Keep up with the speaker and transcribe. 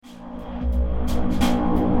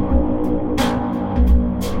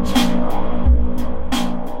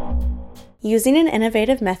Using an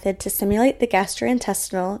innovative method to simulate the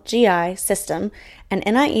gastrointestinal GI system, an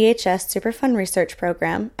NIEHS Superfund Research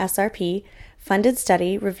Program, SRP, funded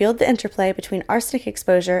study revealed the interplay between arsenic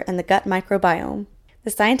exposure and the gut microbiome.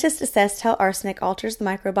 The scientists assessed how arsenic alters the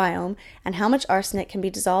microbiome and how much arsenic can be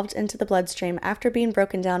dissolved into the bloodstream after being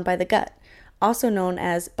broken down by the gut, also known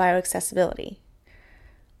as bioaccessibility.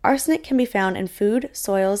 Arsenic can be found in food,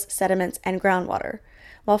 soils, sediments, and groundwater.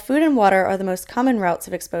 While food and water are the most common routes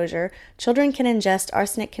of exposure, children can ingest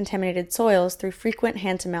arsenic-contaminated soils through frequent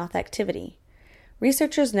hand-to-mouth activity.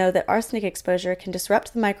 Researchers know that arsenic exposure can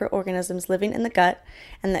disrupt the microorganisms living in the gut,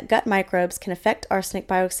 and that gut microbes can affect arsenic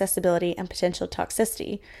bioaccessibility and potential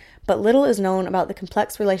toxicity, but little is known about the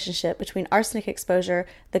complex relationship between arsenic exposure,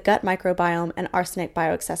 the gut microbiome, and arsenic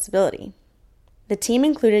bioaccessibility. The team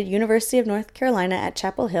included University of North Carolina at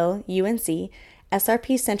Chapel Hill, UNC,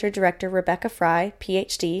 SRP Center Director Rebecca Fry,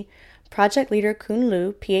 Ph.D., Project Leader Kun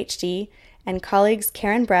Liu, Ph.D., and colleagues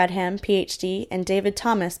Karen Bradham, Ph.D., and David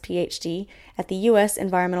Thomas, Ph.D., at the U.S.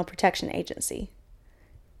 Environmental Protection Agency.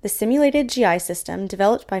 The simulated GI system,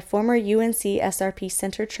 developed by former UNC SRP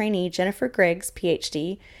Center trainee Jennifer Griggs,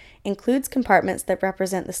 Ph.D., includes compartments that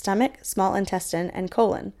represent the stomach, small intestine, and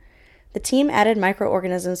colon. The team added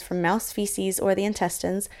microorganisms from mouse feces or the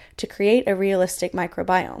intestines to create a realistic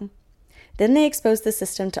microbiome. Then they exposed the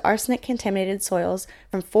system to arsenic-contaminated soils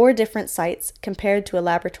from 4 different sites compared to a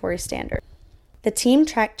laboratory standard. The team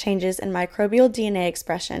tracked changes in microbial DNA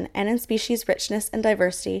expression and in species richness and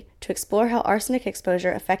diversity to explore how arsenic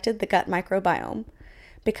exposure affected the gut microbiome.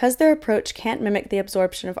 Because their approach can't mimic the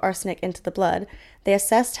absorption of arsenic into the blood, they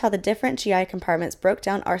assessed how the different GI compartments broke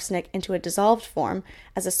down arsenic into a dissolved form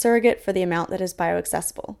as a surrogate for the amount that is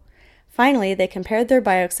bioaccessible. Finally, they compared their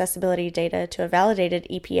bioaccessibility data to a validated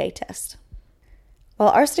EPA test. While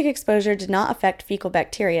arsenic exposure did not affect fecal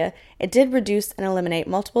bacteria, it did reduce and eliminate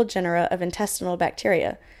multiple genera of intestinal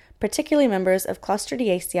bacteria, particularly members of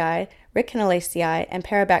Clostridiaceae, Rickenolaceae, and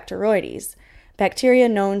Parabacteroides, bacteria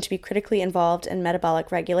known to be critically involved in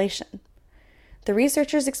metabolic regulation. The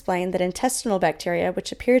researchers explained that intestinal bacteria,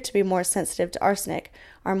 which appear to be more sensitive to arsenic,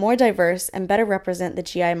 are more diverse and better represent the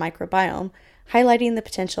GI microbiome, highlighting the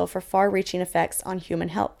potential for far-reaching effects on human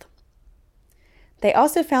health. They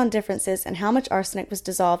also found differences in how much arsenic was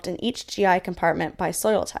dissolved in each GI compartment by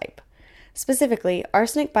soil type. Specifically,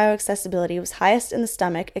 arsenic bioaccessibility was highest in the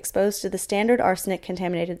stomach exposed to the standard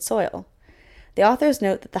arsenic-contaminated soil. The authors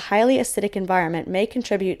note that the highly acidic environment may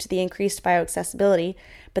contribute to the increased bioaccessibility,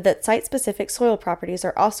 but that site-specific soil properties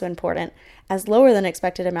are also important, as lower than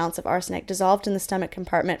expected amounts of arsenic dissolved in the stomach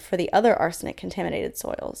compartment for the other arsenic-contaminated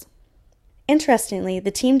soils. Interestingly, the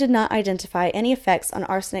team did not identify any effects on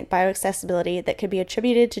arsenic bioaccessibility that could be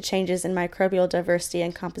attributed to changes in microbial diversity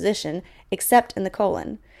and composition, except in the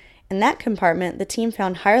colon. In that compartment, the team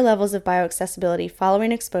found higher levels of bioaccessibility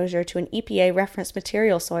following exposure to an EPA reference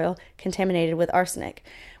material soil contaminated with arsenic,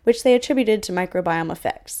 which they attributed to microbiome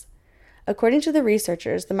effects. According to the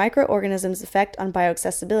researchers, the microorganisms' effect on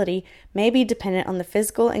bioaccessibility may be dependent on the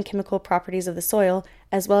physical and chemical properties of the soil,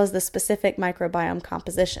 as well as the specific microbiome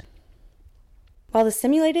composition. While the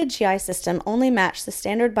simulated GI system only matched the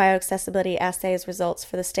standard bioaccessibility assays results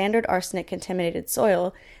for the standard arsenic-contaminated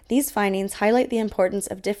soil, these findings highlight the importance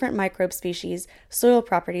of different microbe species, soil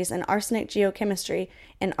properties, and arsenic geochemistry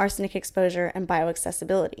in arsenic exposure and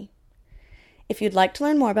bioaccessibility. If you'd like to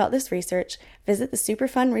learn more about this research, visit the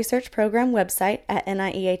Superfund Research Program website at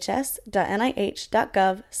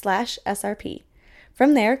niehs.nih.gov/SRP.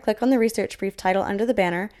 From there, click on the research brief title under the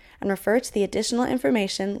banner and refer to the additional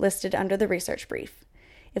information listed under the research brief.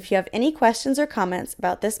 If you have any questions or comments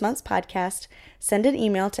about this month's podcast, send an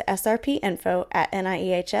email to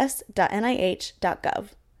srpinfo@niehs.nih.gov.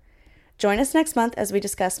 Join us next month as we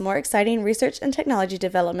discuss more exciting research and technology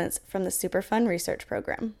developments from the Superfund Research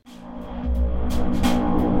Program.